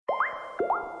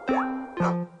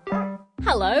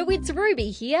Hello, it's Ruby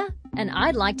here, and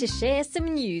I'd like to share some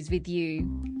news with you.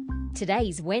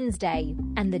 Today's Wednesday,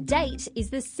 and the date is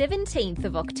the 17th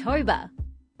of October.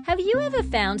 Have you ever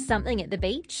found something at the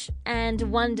beach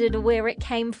and wondered where it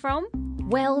came from?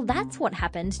 Well, that's what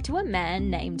happened to a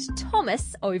man named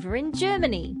Thomas over in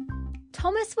Germany.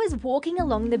 Thomas was walking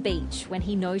along the beach when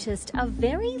he noticed a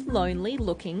very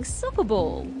lonely-looking soccer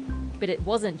ball. But it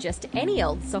wasn't just any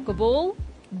old soccer ball.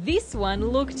 This one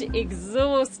looked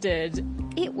exhausted.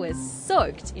 It was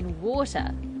soaked in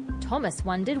water. Thomas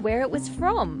wondered where it was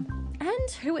from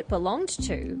and who it belonged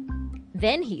to.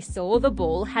 Then he saw the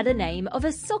ball had a name of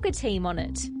a soccer team on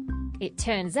it. It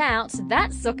turns out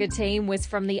that soccer team was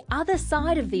from the other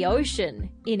side of the ocean,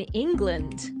 in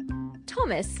England.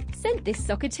 Thomas sent this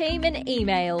soccer team an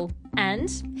email,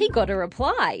 and he got a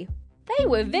reply. They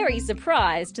were very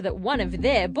surprised that one of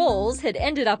their balls had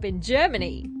ended up in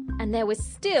Germany. And there was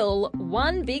still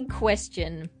one big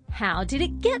question. How did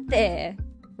it get there?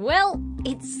 Well,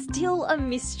 it's still a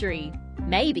mystery.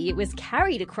 Maybe it was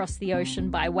carried across the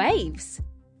ocean by waves.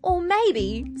 Or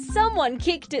maybe someone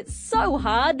kicked it so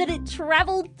hard that it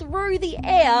travelled through the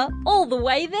air all the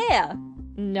way there.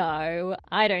 No,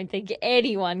 I don't think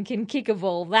anyone can kick a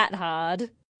ball that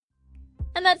hard.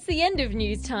 And that's the end of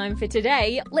news time for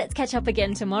today. Let's catch up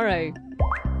again tomorrow.